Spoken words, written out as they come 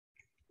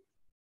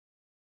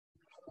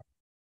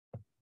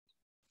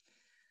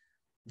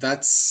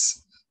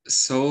That's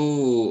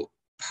so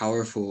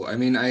powerful. I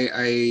mean,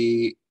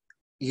 I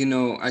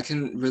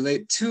can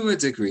relate to a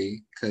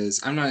degree because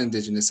I'm not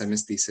indigenous, I'm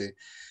mestizo.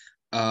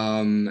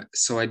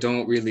 So I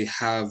don't really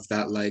have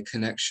that like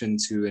connection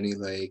to any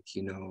like,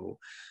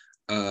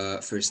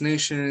 First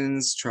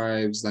Nations,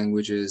 tribes,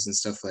 languages, and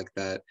stuff like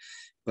that.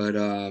 But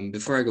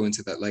before I go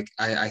into that, like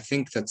I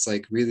think that's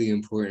like really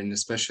important,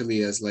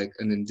 especially as like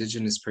an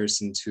indigenous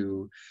person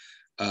to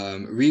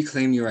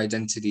reclaim your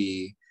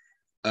identity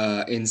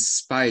in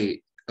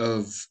spite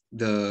of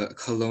the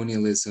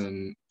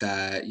colonialism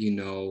that,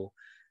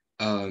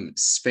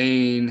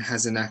 Spain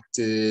has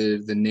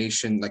enacted, the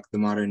nation, like the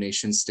modern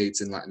nation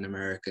states in Latin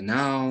America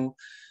now,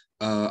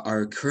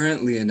 are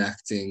currently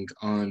enacting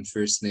on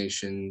First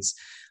Nations,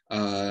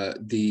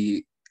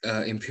 the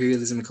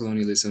imperialism and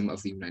colonialism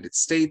of the United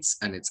States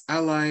and its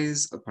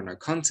allies upon our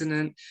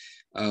continent.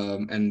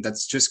 And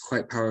that's just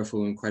quite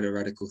powerful and quite a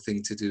radical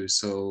thing to do.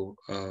 So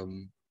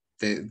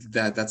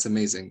that's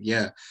amazing.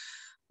 Yeah.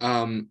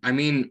 I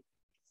mean,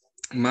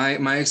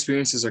 my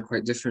experiences are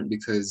quite different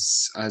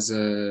because as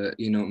a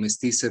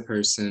mestiza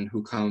person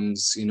who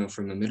comes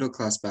from a middle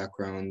class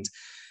background,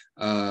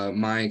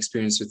 my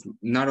experience with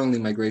not only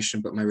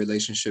migration but my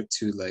relationship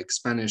to like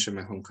Spanish in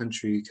my home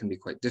country can be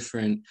quite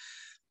different.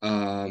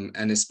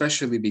 And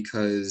especially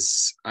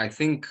because I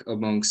think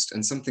amongst,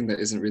 and something that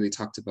isn't really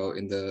talked about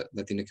in the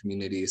Latina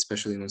community,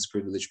 especially amongst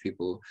privileged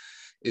people,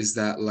 is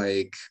that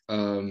like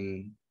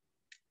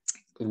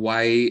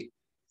white,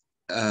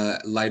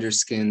 lighter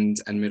skinned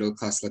and middle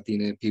class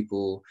Latina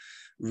people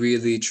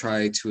really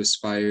try to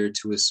aspire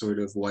to a sort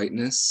of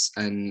whiteness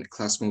and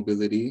class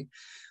mobility.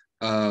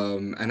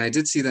 And I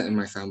did see that in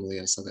my family.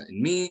 I saw that in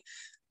me.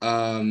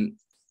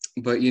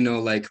 But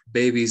like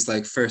babies,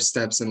 like first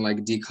steps in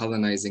like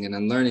decolonizing and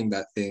unlearning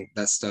that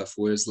stuff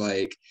was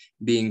like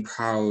being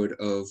proud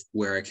of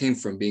where I came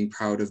from, being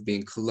proud of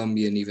being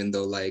Colombian, even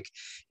though like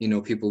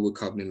people would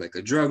call me like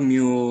a drug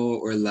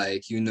mule, or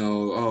like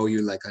oh,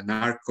 you're like a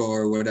narco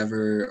or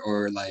whatever,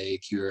 or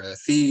like you're a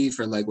thief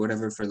or like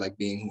whatever, for like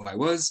being who I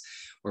was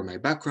or my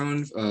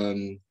background.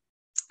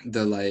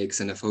 The like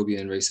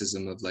xenophobia and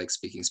racism of like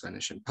speaking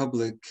Spanish in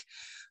public,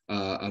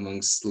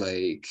 amongst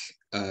like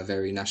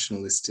very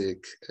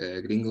nationalistic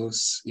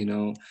gringos,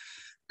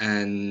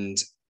 and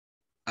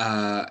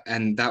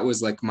that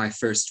was like my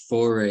first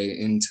foray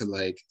into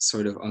like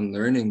sort of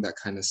unlearning that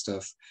kind of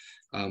stuff,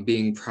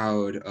 being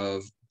proud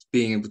of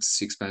being able to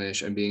speak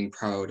Spanish and being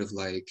proud of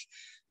like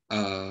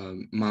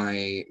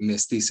my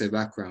mestizo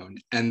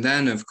background. And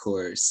then of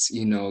course,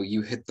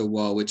 you hit the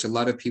wall, which a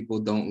lot of people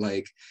don't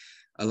like,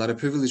 a lot of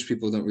privileged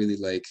people don't really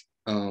like,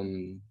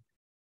 don't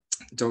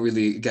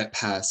really get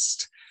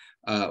past,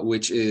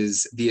 which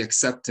is the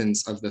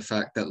acceptance of the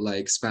fact that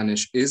like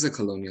Spanish is a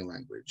colonial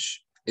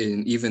language.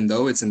 Even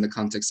though it's in the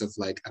context of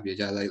like Abya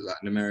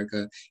Latin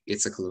America,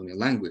 it's a colonial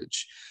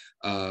language.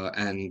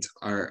 And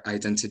our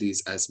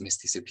identities as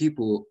mestizo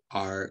people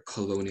are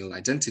colonial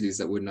identities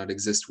that would not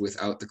exist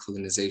without the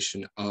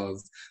colonization of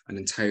an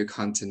entire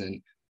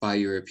continent by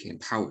European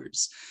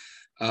powers.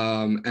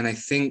 And I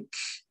think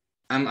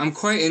I'm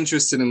quite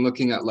interested in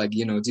looking at like,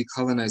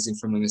 decolonizing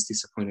from a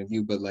mestizo point of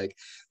view, but like,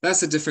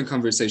 that's a different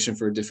conversation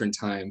for a different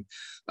time.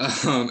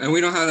 And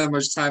we don't have that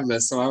much time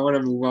left, so I want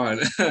to move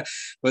on.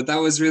 But that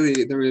was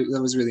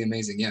really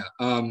amazing. Yeah.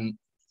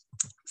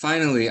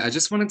 Finally, I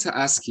just wanted to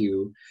ask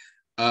you,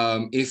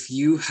 if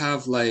you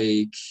have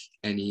like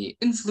any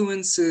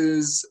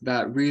influences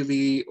that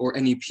really, or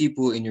any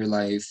people in your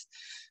life,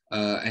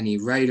 any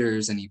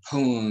writers, any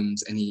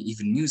poems, any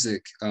even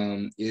music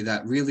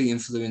that really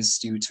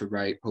influenced you to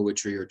write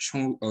poetry,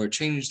 or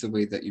changed the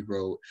way that you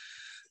wrote,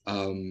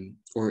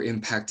 or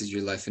impacted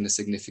your life in a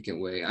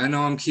significant way? I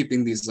know I'm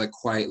keeping these like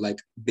quite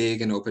like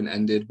big and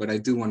open-ended, but I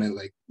do want to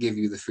like give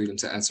you the freedom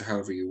to answer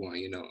however you want,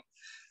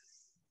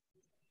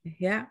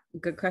 Yeah,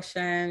 good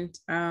question.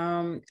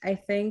 I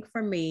think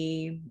for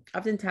me,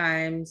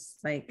 oftentimes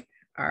like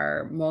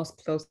our most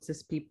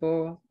closest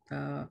people,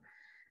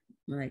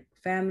 like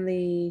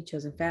family,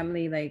 chosen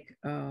family, like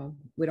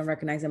we don't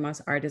recognize them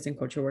as artists and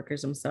culture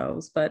workers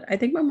themselves. But I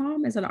think my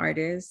mom is an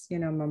artist.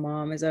 My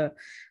mom is a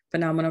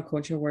phenomenal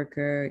culture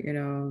worker.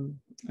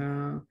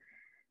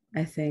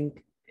 I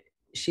think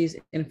she's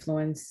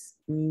influenced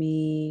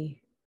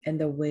me in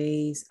the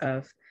ways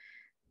of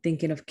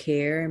thinking of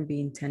care and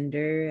being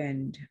tender,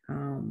 and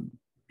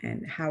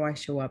how I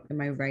show up in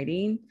my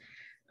writing.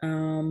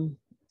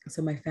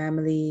 So my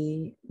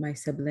family, my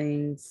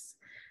siblings,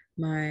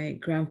 my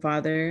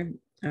grandfather,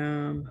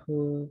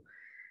 who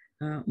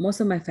most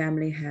of my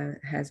family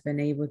has been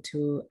able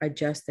to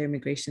adjust their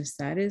immigration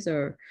status,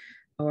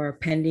 or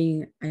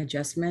pending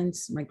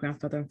adjustments. My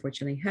grandfather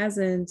unfortunately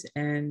hasn't,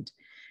 and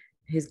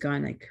he's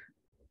gone like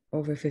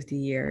over 50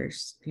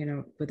 years,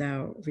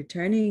 without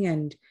returning.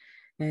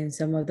 And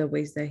some of the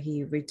ways that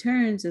he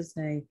returns is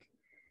like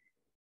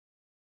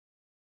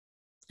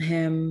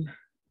him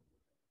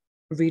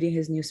reading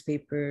his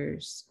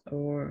newspapers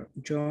or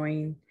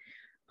drawing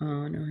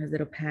on his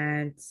little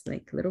pads,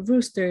 like little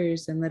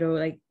roosters and little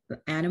like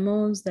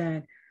animals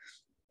that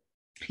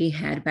he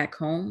had back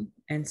home.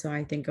 And so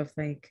I think of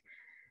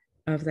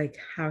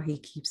how he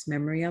keeps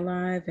memory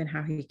alive and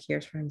how he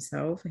cares for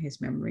himself and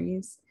his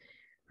memories.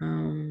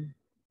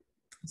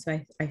 So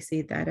I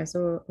see that as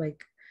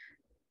like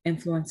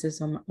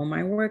influences on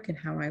my work and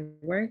how I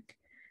work.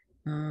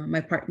 My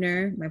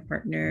partner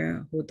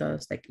who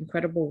does like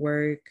incredible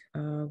work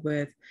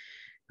with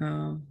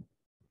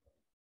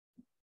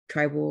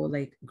tribal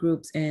like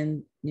groups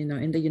in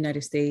the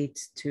United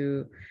States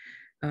to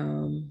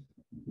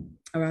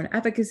around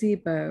advocacy,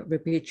 but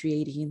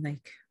repatriating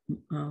like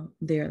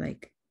their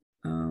like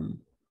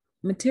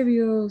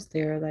materials,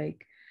 their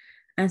like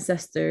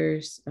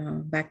ancestors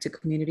back to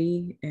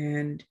community,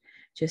 and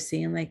just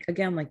seeing like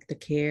again like the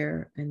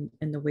care and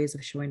the ways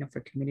of showing up for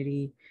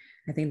community.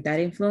 I think that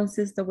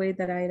influences the way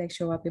that I like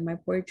show up in my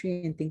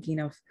poetry and thinking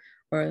of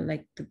or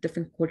like the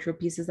different cultural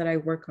pieces that I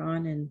work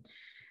on,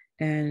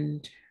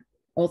 and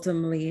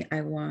ultimately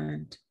I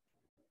want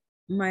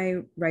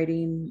my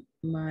writing,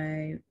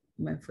 my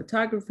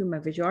photography, my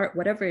visual art,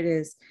 whatever it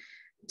is,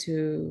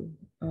 to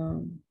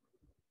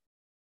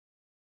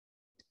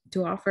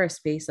offer a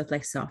space of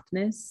like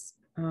softness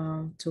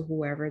to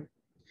whoever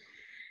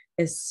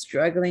is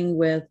struggling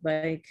with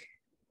like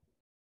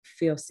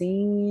feel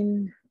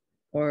seen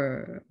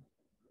or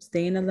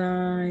staying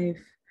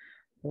alive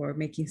or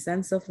making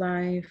sense of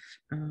life.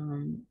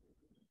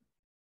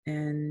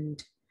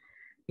 And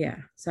yeah,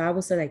 so I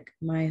would say like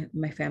my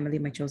family,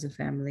 my chosen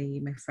family,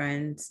 my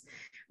friends,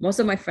 most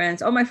of my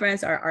friends, all my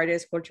friends are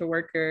artists, cultural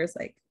workers,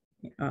 like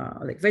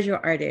visual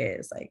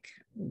artists, like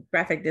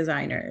graphic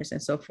designers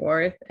and so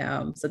forth.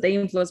 So they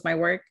influence my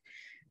work.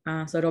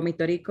 So Romy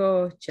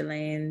Torico,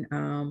 Chilean,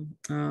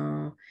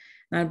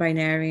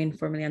 non-binary and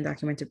formerly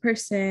undocumented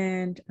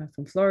person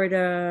from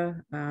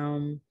Florida.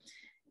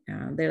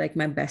 They're like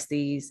my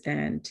besties,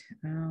 and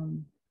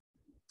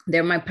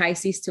they're my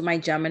Pisces to my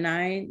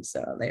Gemini.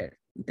 So they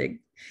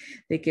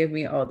give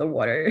me all the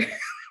water,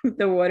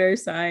 the water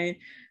sign.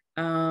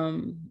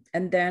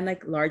 And then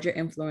like larger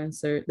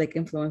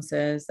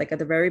influences, like at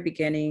the very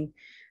beginning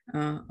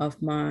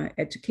of my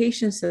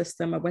education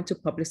system, I went to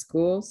public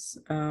schools.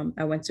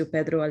 I went to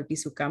Pedro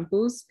Albizu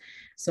campus.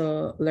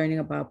 So learning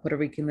about Puerto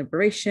Rican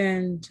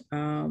liberation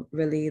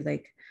really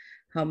like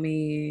helped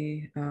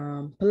me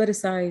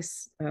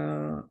politicize,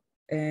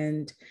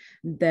 and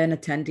then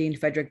attending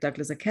Frederick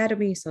Douglass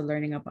Academy. So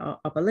learning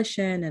about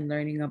abolition and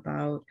learning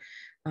about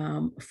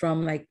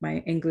from like my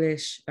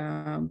English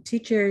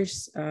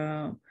teachers,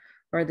 or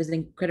this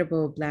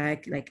incredible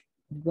Black like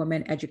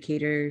women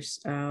educators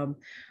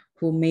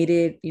who made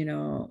it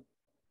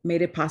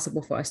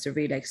possible for us to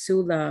read like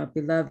Sula,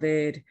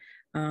 Beloved,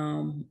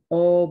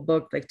 all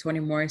book like Toni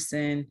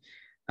Morrison,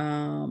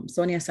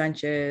 Sonia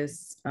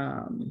Sanchez,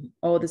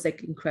 all this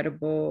like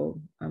incredible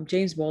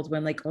James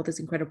Baldwin, like all this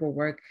incredible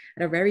work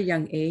at a very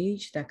young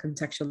age that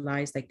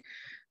contextualized like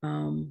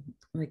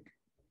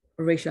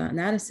racial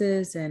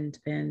analysis and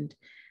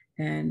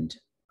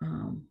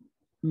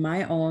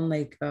my own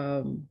like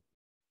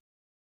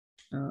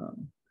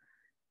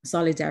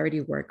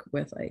solidarity work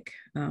with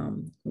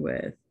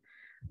with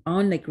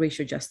on like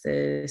racial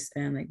justice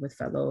and like with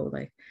fellow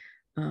like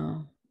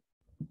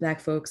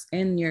Black folks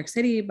in New York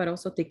City, but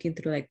also thinking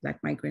through like Black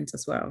migrants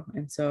as well.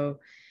 And so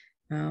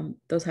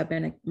those have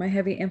been like my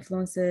heavy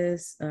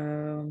influences.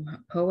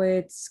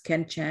 Poets,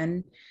 Ken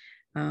Chen,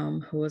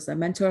 who was a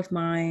mentor of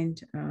mine,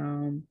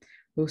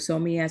 who saw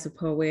me as a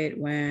poet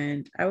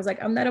when I was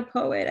like, I'm not a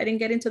poet. I didn't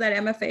get into that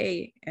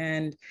MFA.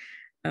 And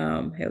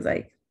he was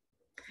like,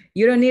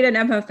 you don't need an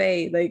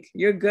MFA. Like,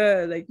 you're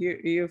good. Like,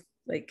 you're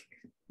like,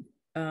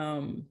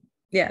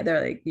 yeah,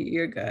 they're like,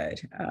 you're good.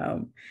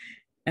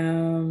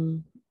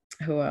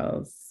 Who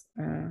else?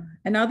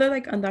 And other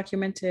like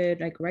undocumented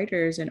like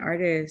writers and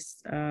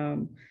artists,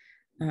 from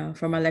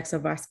Alexa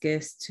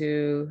Vasquez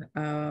to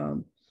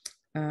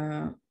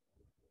who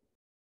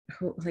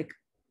like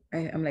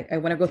I'm like I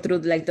want to go through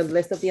like the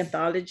list of the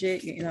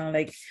anthology,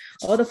 like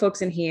all the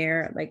folks in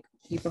here, like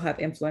people have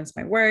influenced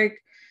my work.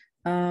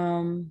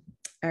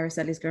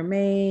 Aristoteles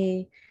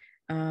Gourmet,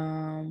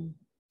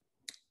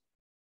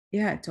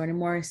 yeah, Toni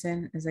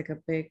Morrison is like a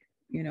big,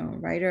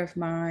 writer of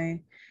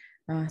mine.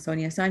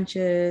 Sonia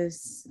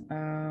Sanchez,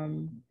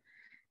 and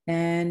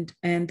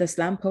the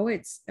slam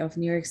poets of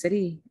New York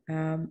City.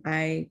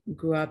 I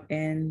grew up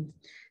in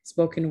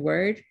spoken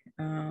word.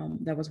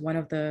 That was one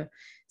of the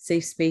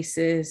safe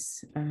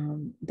spaces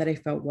that I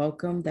felt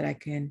welcome, that I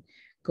can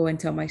go and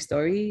tell my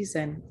stories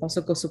and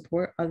also go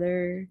support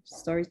other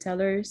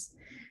storytellers.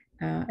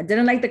 I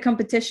didn't like the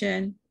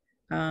competition,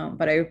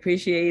 but I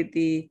appreciate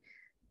the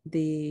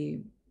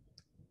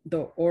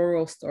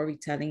oral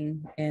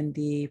storytelling and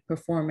the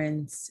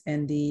performance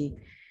and the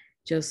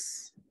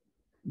just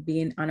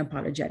being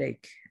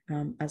unapologetic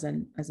as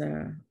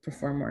a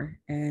performer.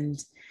 And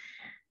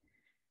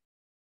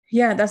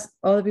yeah, that's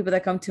all the people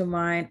that come to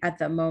mind at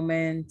the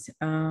moment.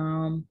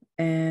 And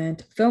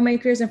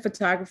filmmakers and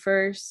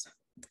photographers,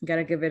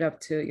 gotta give it up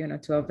to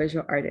our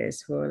visual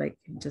artists who are like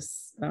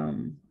just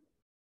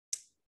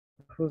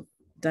who've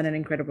done an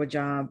incredible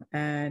job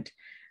at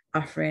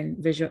offering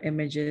visual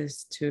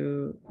images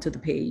to the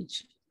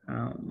page.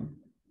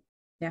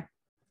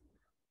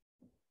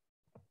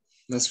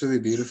 That's really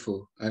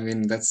beautiful. I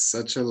mean, that's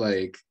such a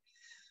like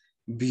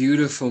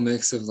beautiful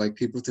mix of like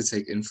people to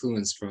take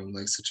influence from,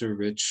 like such a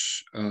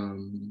rich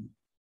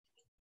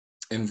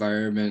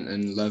environment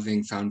and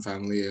loving found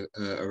family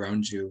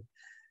around you.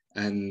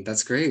 And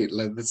that's great.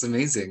 Like that's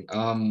amazing.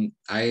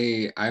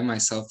 I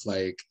myself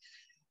like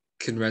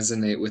can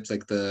resonate with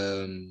like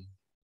the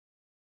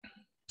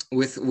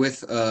with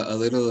a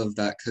little of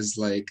that, because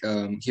like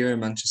here in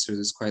Manchester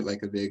there's quite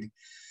like a big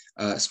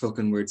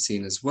spoken word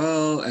scene as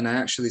well, and I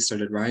actually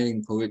started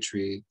writing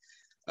poetry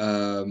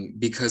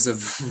because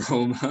of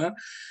Roma,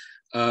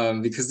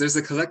 because there's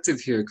a collective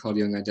here called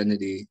Young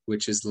Identity,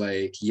 which is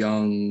like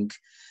young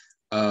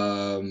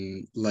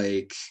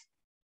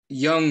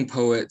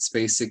poets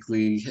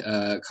basically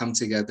come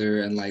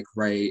together and like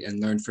write and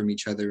learn from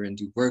each other and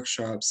do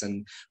workshops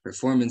and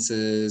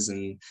performances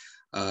and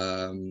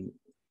um,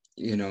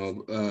 you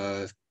know,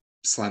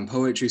 slam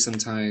poetry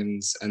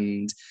sometimes.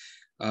 And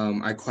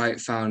I quite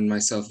found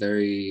myself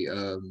very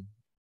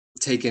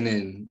taken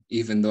in,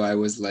 even though I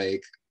was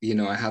like, you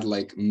know, I had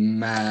like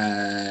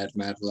mad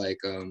like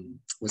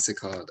what's it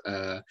called,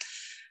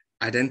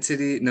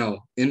 identity, no,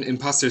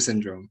 imposter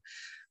syndrome,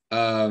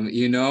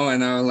 you know,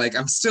 and I'm like,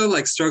 I'm still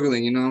like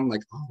struggling, you know, I'm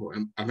like, oh,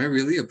 am I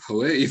really a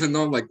poet? Even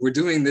though I'm like, we're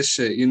doing this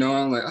shit, you know,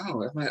 I'm like,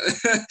 oh, am I,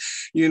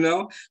 you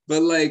know,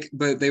 but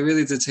they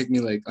really did take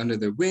me like under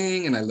their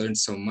wing, and I learned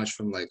so much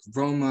from like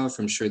Roma,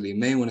 from Shirley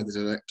May, one of the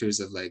directors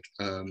of like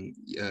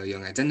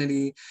Young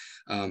Identity,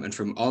 and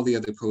from all the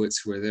other poets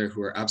who are there,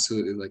 who are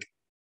absolutely like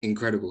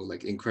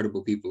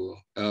incredible people.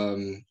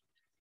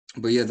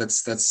 But yeah,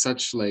 that's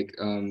such like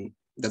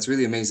that's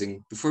really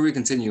amazing. Before we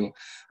continue,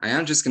 I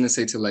am just gonna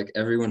say to like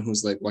everyone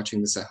who's like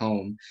watching this at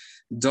home,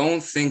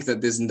 don't think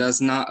that this does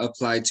not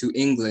apply to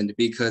England,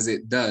 because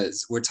it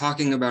does. We're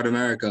talking about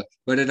America,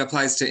 but it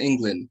applies to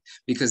England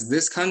because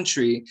this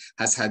country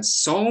has had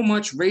so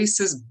much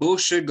racist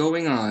bullshit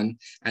going on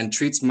and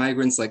treats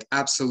migrants like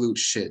absolute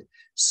shit.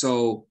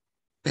 So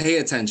pay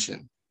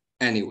attention.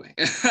 Anyway,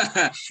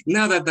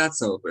 now that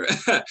that's over,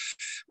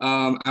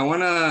 I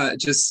want to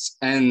just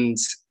end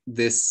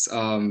this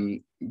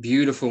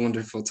beautiful,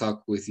 wonderful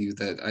talk with you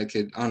that I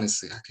could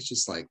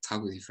just like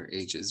talk with you for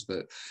ages,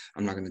 but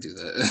I'm not going to do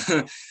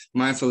that.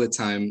 Mindful of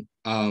time,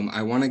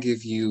 I want to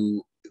give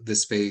you the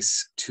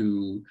space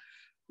to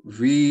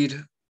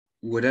read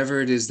whatever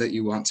it is that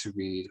you want to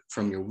read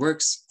from your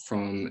works,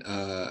 from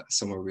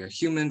Somewhere We Are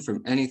Human,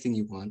 from anything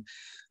you want,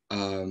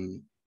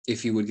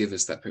 if you would give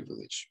us that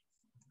privilege.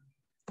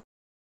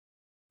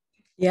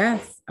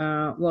 Yes.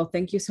 Well,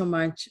 thank you so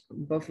much,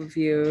 both of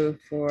you,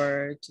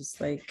 for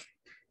just like,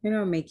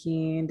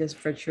 making this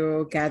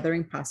virtual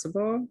gathering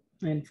possible,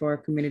 and for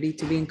community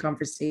to be in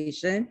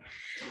conversation.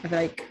 I feel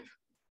like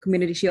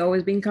community should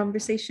always be in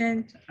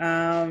conversation,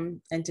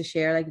 and to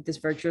share like this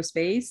virtual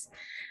space.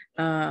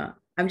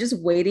 I'm just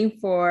waiting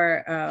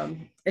for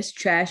it's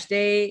trash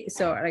day.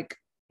 So like,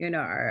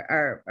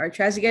 our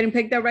trash is getting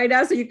picked up right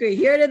now. So you could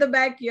hear it in the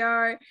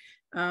backyard.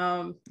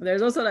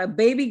 There's also a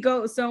baby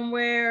goat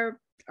somewhere.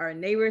 Our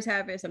neighbors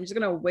have it. So I'm just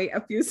gonna wait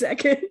a few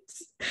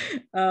seconds.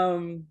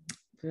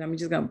 I'm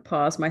just gonna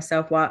pause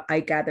myself while I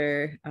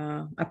gather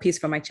a piece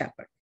from my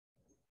chapbook.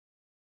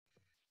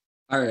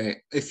 All right,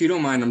 if you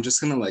don't mind, I'm just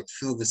gonna like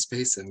fill the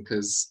space in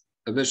because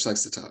a bitch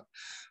likes to talk.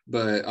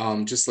 But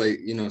just like,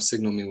 you know,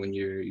 signal me when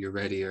you're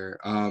ready. Or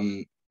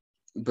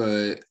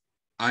but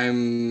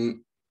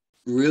I'm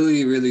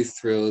really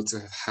thrilled to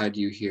have had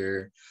you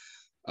here,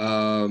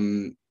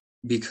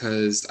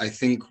 because I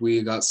think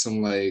we got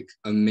some like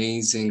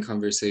amazing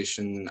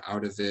conversation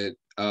out of it,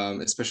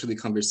 especially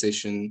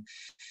conversation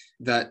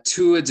that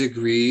to a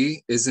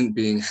degree isn't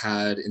being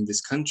had in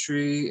this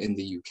country, in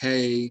the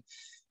UK,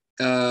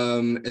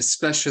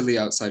 especially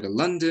outside of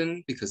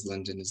London, because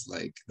London is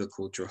like the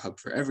cultural hub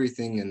for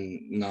everything, and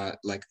not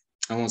like,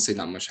 I won't say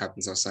not much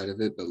happens outside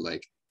of it, but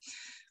like,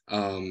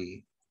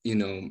 you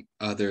know,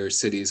 other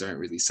cities aren't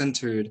really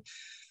centered.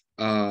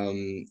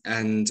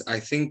 And I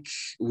think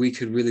we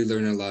could really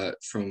learn a lot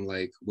from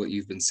like what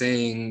you've been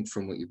saying,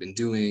 from what you've been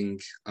doing.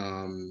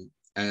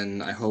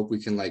 And I hope we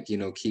can like, you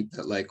know, keep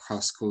that like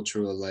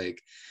cross-cultural like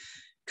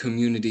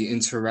community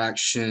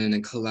interaction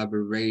and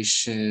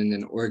collaboration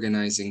and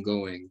organizing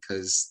going,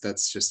 because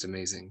that's just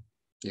amazing.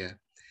 Yeah.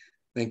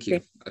 Thank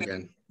you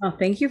again. Oh,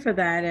 thank you for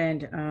that.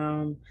 And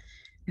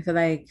I feel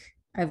like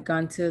I've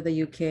gone to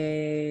the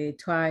UK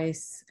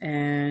twice,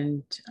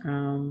 and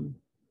I'm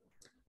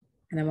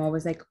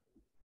always like,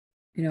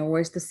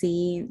 where's the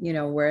scene?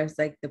 Where's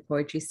like the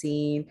poetry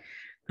scene?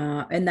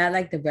 And not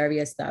like the very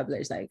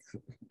established, like,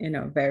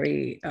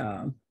 very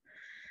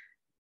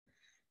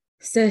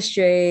cis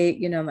straight,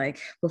 like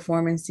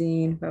performance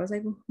scene. But I was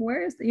like,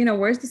 where's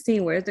the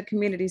scene? Where's the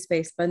community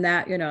space? But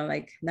now,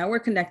 like now we're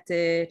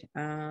connected.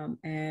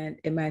 And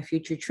in my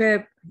future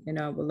trip,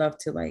 would love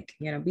to like,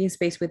 be in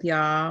space with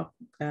y'all.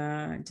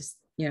 Just,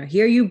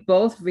 hear you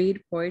both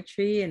read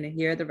poetry and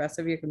hear the rest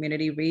of your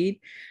community read,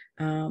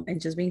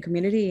 and just be in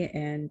community.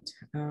 And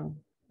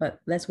but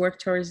let's work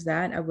towards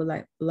that. I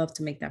would love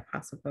to make that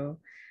possible.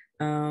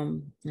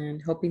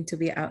 And hoping to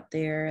be out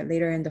there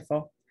later in the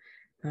fall.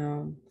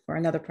 for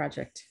another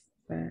project.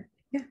 But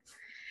yeah.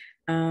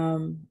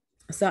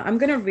 So I'm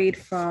gonna read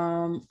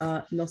from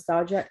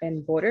Nostalgia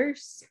and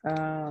Borders.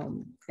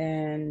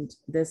 And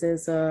this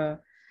is a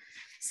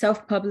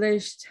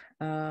self-published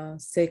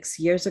 6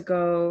 years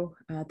ago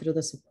through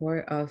the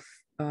support of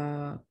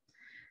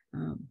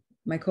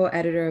my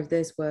co-editor of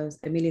this was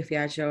Emilio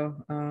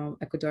Fiaggio,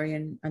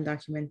 Ecuadorian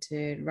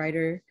undocumented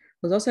writer,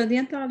 who's also in the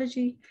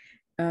anthology,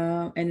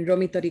 and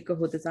Romy Torico,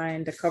 who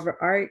designed the cover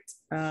art,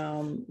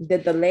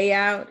 did the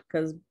layout,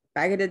 because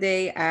back in the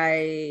day,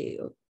 I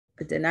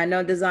did not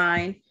know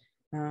design.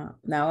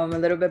 Now I'm a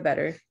little bit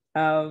better.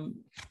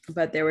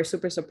 But they were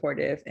super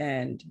supportive.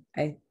 And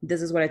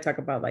this is what I talk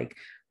about, like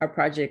our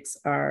projects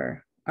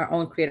are, our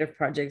own creative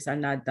projects are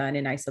not done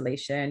in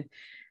isolation.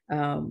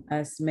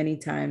 As many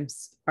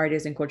times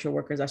artists and cultural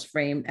workers are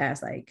framed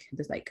as like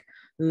this like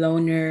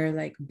loner,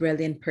 like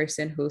brilliant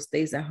person who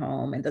stays at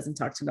home and doesn't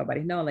talk to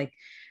nobody. No, like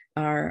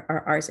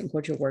our arts and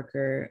cultural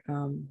worker,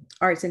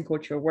 arts and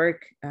cultural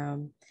work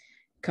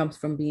comes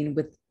from being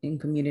within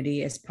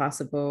community as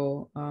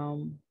possible.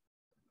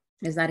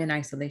 It's not in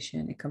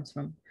isolation. It comes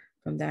from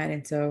that.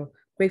 And so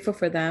grateful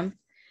for them.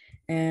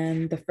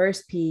 And the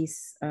first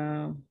piece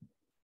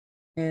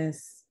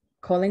is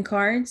calling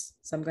cards.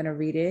 So I'm gonna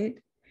read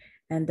it.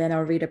 And then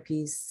I'll read a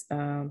piece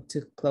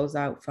to close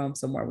out from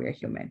Somewhere We Are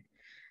Human.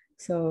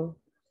 So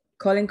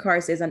calling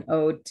cards is an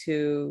ode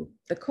to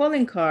the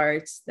calling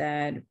cards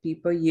that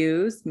people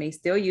use, may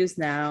still use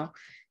now,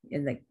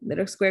 in like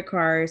little square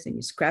cards, and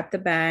you scrap the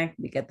back,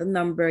 you get the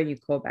number, you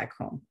call back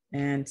home.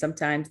 And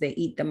sometimes they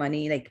eat the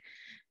money, like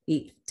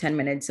eat 10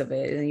 minutes of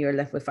it, and you're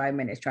left with 5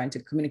 minutes trying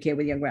to communicate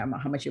with your grandma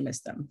how much you miss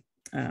them.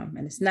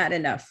 And it's not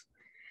enough.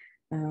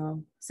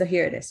 So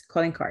here it is,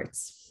 calling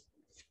cards.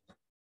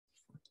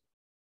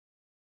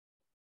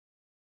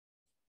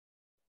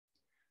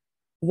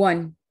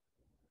 One,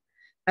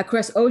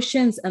 across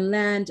oceans and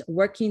land,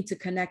 working to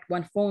connect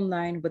one phone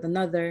line with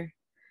another.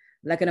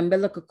 Like an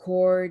umbilical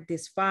cord,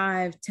 these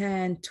 5,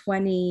 10,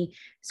 20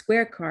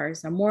 square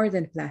cards are more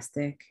than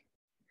plastic.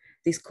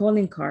 These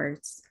calling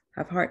cards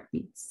have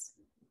heartbeats.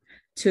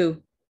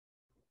 2,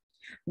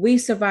 we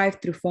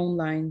survived through phone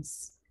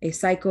lines, a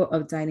cycle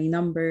of dialing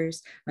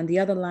numbers. On the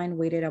other line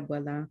waited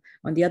abuela.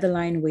 On the other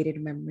line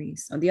waited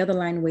memories. On the other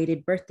line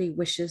waited birthday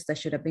wishes that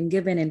should have been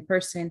given in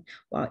person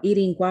while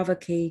eating guava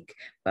cake.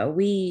 But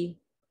we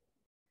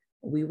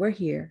were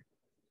here,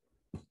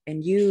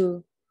 and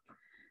you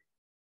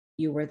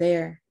were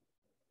there.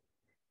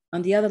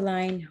 On the other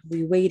line,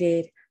 we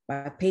waited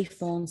by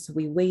payphones.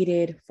 We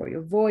waited for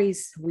your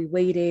voice. We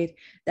waited.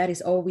 That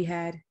is all we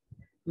had.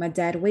 My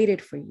dad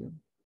waited for you.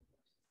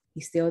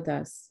 He still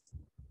does.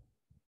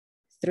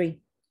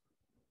 3,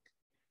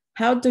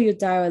 how do you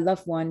dial a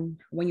loved one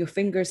when your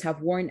fingers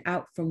have worn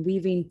out from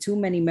weaving too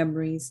many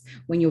memories,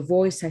 when your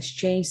voice has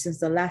changed since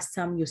the last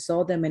time you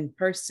saw them in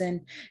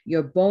person,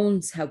 your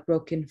bones have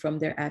broken from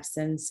their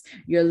absence,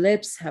 your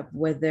lips have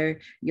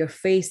withered, your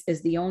face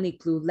is the only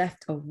clue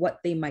left of what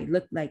they might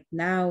look like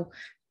now?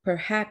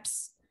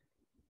 Perhaps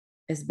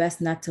it's best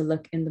not to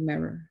look in the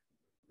mirror.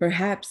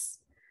 Perhaps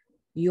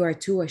you are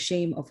too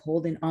ashamed of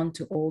holding on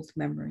to old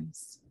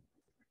memories.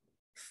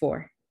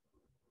 4,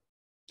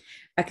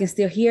 I can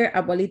still hear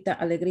Abuelita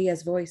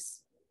Alegria's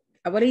voice.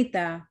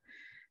 Abuelita,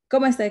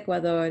 ¿cómo está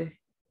Ecuador?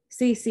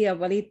 Sí, sí,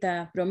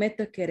 abuelita,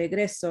 prometo que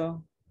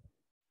regreso.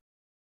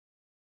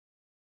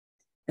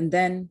 And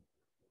then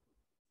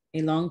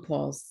a long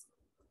pause.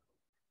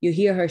 You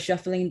hear her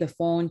shuffling the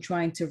phone,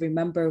 trying to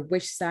remember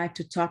which side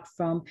to talk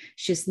from.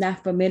 She's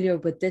not familiar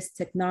with this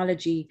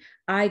technology.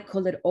 I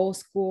call it old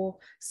school.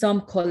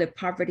 Some call it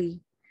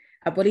poverty.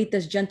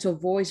 Abuelita's gentle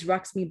voice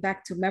rocks me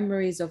back to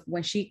memories of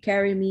when she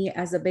carried me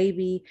as a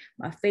baby.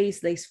 My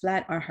face lays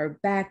flat on her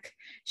back.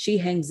 She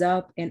hangs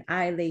up and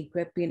I lay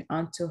gripping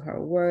onto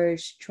her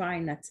words,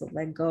 trying not to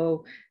let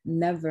go.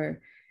 Never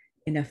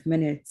enough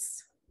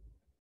minutes.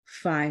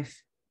 5,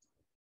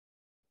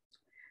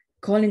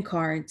 calling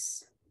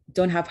cards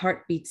don't have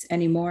heartbeats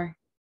anymore.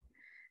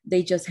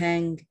 They just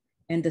hang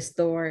in the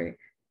store,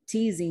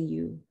 teasing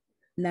you.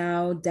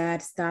 Now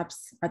dad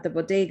stops at the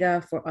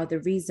bodega for other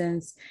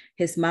reasons.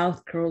 His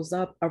mouth curls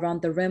up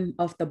around the rim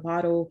of the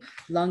bottle,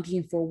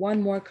 longing for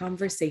one more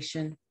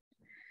conversation.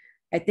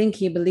 I think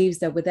he believes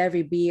that with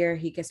every beer,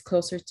 he gets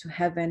closer to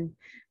heaven,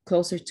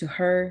 closer to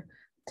her,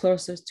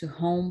 closer to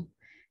home.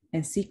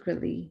 And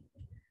secretly,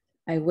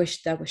 I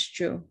wish that was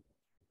true.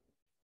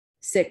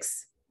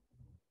 6,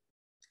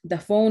 the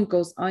phone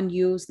goes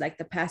unused like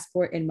the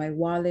passport in my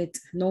wallet,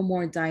 no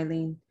more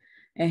dialing.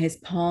 And his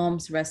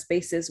palms rest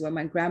spaces where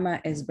my grandma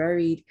is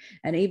buried.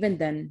 And even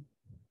then,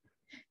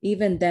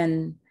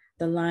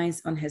 the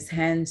lines on his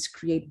hands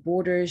create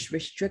borders,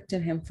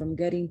 restricting him from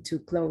getting too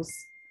close.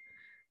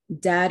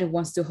 Dad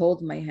wants to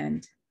hold my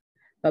hand,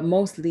 but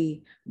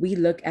mostly we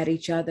look at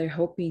each other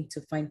hoping to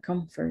find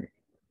comfort.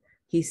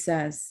 He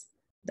says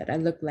that I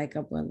look like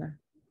abuela.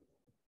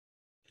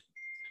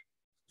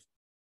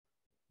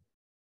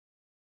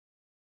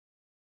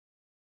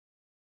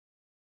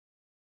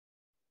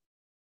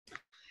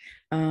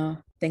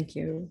 Thank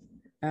you.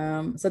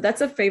 So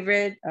that's a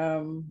favorite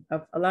of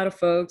a lot of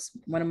folks.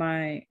 One of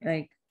my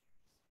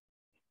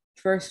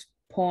first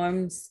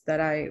poems that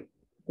I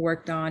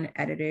worked on,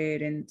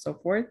 edited, and so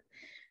forth.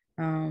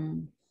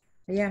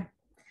 Yeah,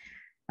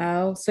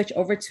 I'll switch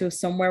over to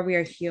Somewhere We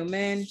Are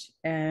Human.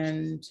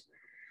 And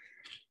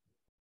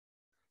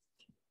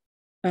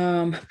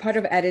part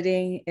of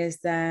editing is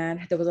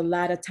that there was a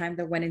lot of time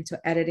that went into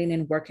editing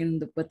and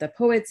working with the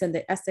poets and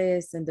the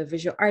essayists and the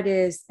visual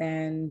artists.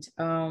 And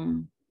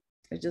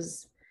it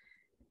was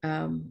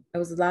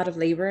a lot of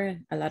labor,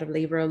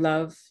 of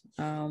love.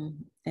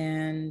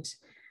 And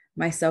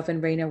myself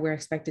and Reina were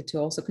expected to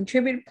also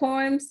contribute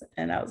poems.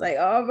 And I was like,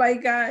 oh my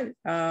God.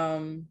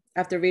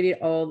 After reading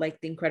all the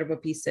incredible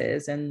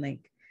pieces and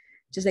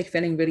just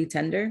feeling really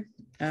tender.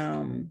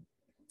 And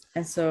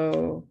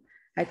so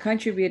I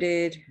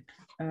contributed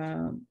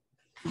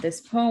this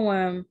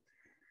poem,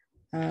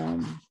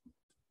 and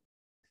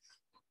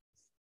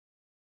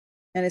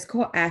it's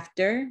called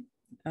After.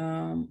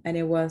 And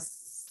it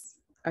was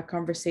a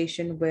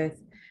conversation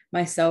with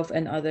myself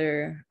and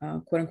other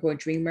quote unquote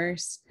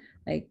dreamers,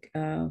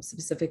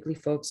 specifically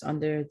folks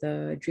under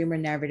the dreamer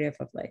narrative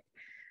of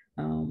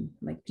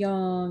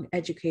young,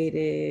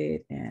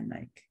 educated,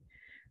 and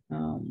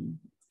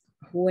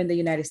who in the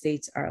United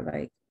States are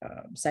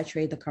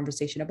saturate the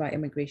conversation about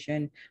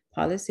immigration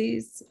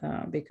policies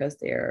because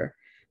they're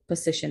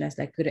positioned as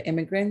good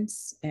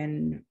immigrants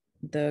and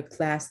the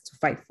class to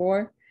fight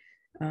for,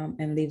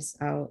 and leaves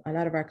out a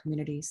lot of our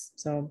communities.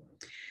 So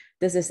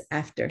this is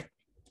After.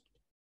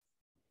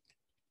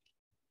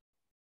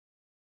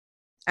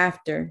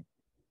 After.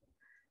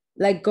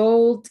 Like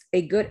gold,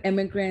 a good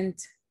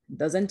immigrant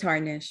doesn't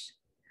tarnish.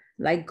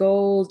 Like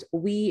gold,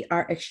 we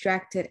are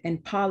extracted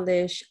and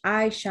polished.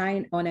 I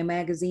shine on a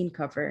magazine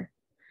cover.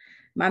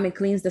 Mommy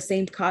cleans the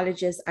same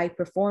colleges I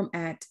perform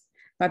at.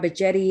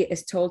 Babijetti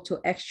is told to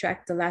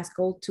extract the last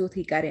gold tooth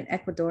he got in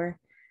Ecuador.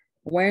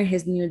 Wearing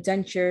his new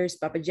dentures,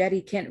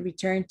 Babijetti can't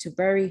return to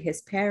bury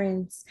his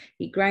parents.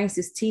 He grinds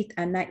his teeth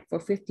at night for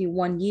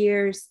 51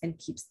 years and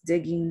keeps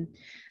digging.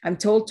 I'm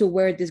told to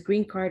wear this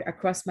green card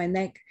across my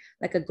neck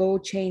like a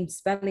gold chain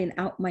spelling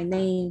out my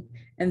name.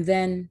 And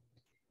then,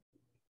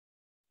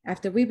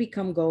 after we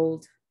become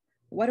gold,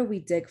 what do we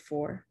dig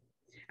for?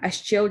 As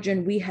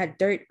children, we had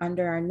dirt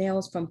under our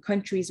nails from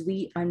countries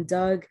we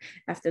undug.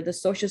 After the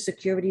social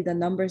security, the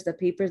numbers, the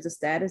papers, the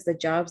status, the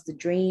jobs, the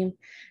dream,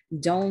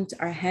 don't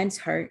our hands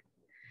hurt?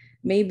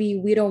 Maybe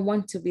we don't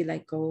want to be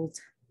like gold.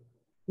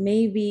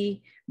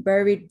 Maybe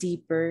buried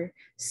deeper,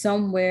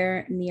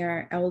 somewhere near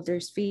our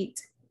elders' feet.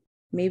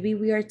 Maybe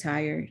we are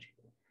tired.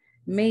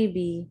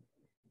 Maybe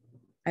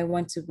I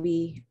want to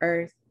be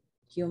earth,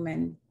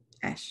 human,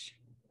 ash.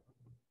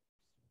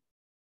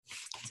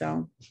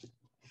 So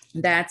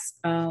that's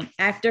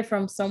After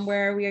from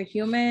Somewhere We Are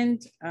Human.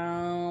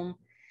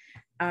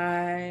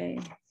 I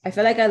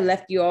feel like I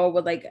left you all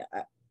with like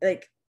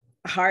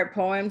hard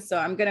poems, so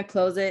I'm gonna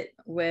close it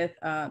with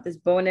this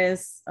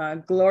bonus,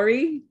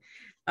 Glory.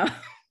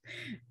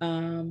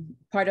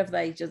 Part of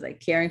just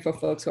caring for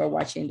folks who are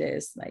watching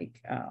this,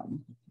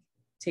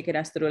 taking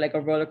us through a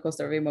roller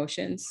coaster of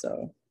emotions.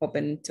 So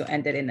hoping to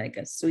end it in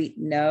a sweet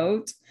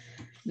note.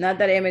 Not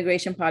that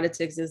immigration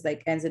politics is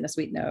ends in a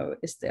sweet note.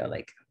 It's still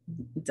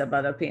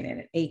developing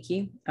and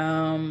achy.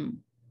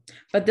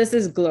 But this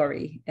is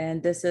Glory,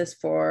 and this is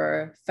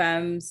for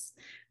femmes.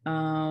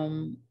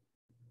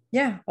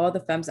 Yeah, all the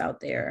femmes out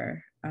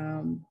there.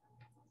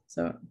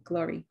 So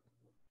Glory.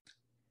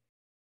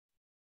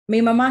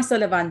 Mi mamá se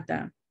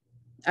levanta.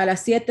 A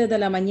las 7 de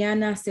la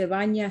mañana se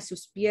baña,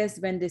 sus pies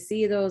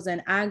bendecidos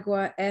en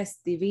agua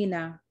es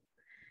divina.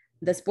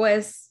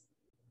 Después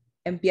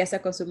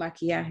empieza con su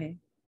maquillaje.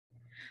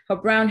 Her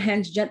brown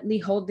hands gently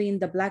holding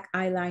the black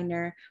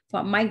eyeliner. For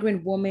a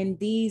migrant woman,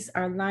 these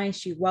are lines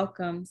she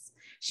welcomes.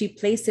 She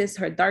places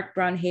her dark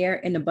brown hair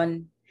in a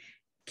bun,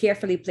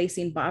 carefully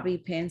placing bobby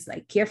pins,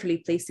 carefully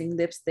placing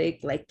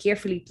lipstick,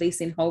 carefully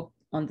placing hope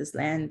on this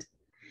land.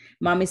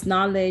 Mommy's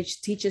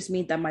knowledge teaches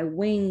me that my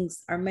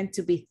wings are meant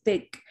to be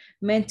thick,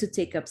 meant to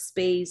take up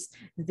space.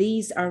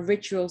 These are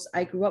rituals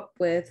I grew up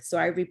with, so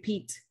I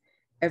repeat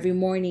every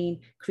morning,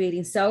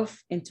 creating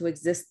self into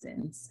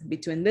existence.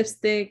 Between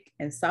lipstick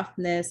and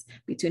softness,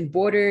 between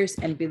borders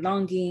and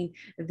belonging,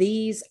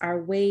 these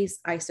are ways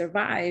I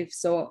survive,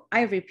 so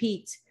I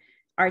repeat,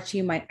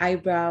 arching my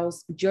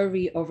eyebrows,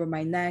 jewelry over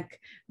my neck,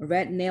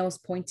 red nails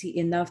pointy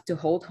enough to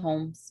hold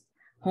homes.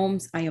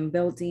 Homes I am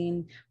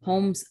building,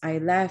 homes I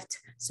left,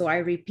 so I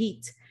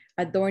repeat,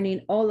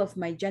 adorning all of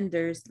my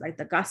genders like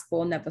the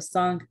gospel never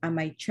sung at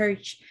my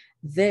church.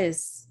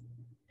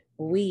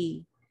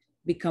 We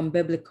become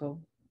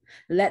biblical.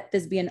 Let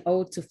this be an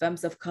ode to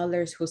femmes of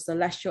colors whose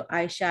celestial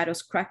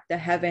eyeshadows crack the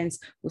heavens,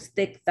 whose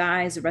thick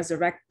thighs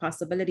resurrect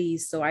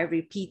possibilities. So I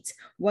repeat,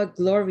 what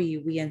glory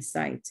we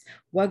incite,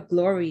 what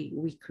glory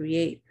we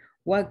create,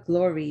 what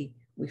glory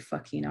we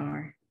fucking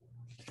are.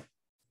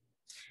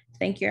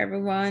 Thank you,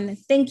 everyone.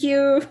 Thank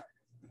you.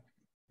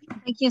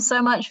 Thank you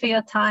so much for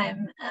your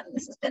time.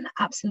 This has been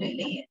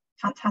absolutely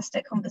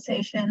fantastic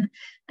conversation.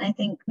 And I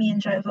think me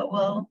and Jova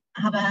will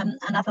have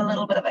another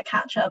little bit of a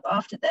catch up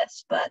after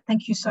this. But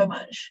thank you so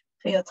much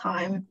for your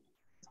time.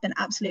 It's been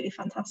absolutely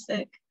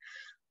fantastic.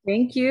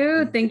 Thank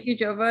you. Thank you,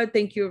 Jova.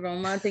 Thank you,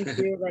 Roma. Thank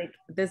you. Like,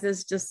 this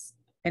is just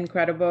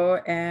incredible.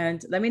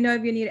 And let me know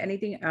if you need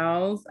anything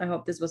else. I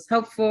hope this was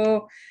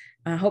helpful.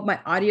 I hope my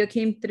audio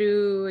came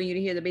through and you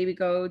didn't hear the baby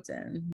goats and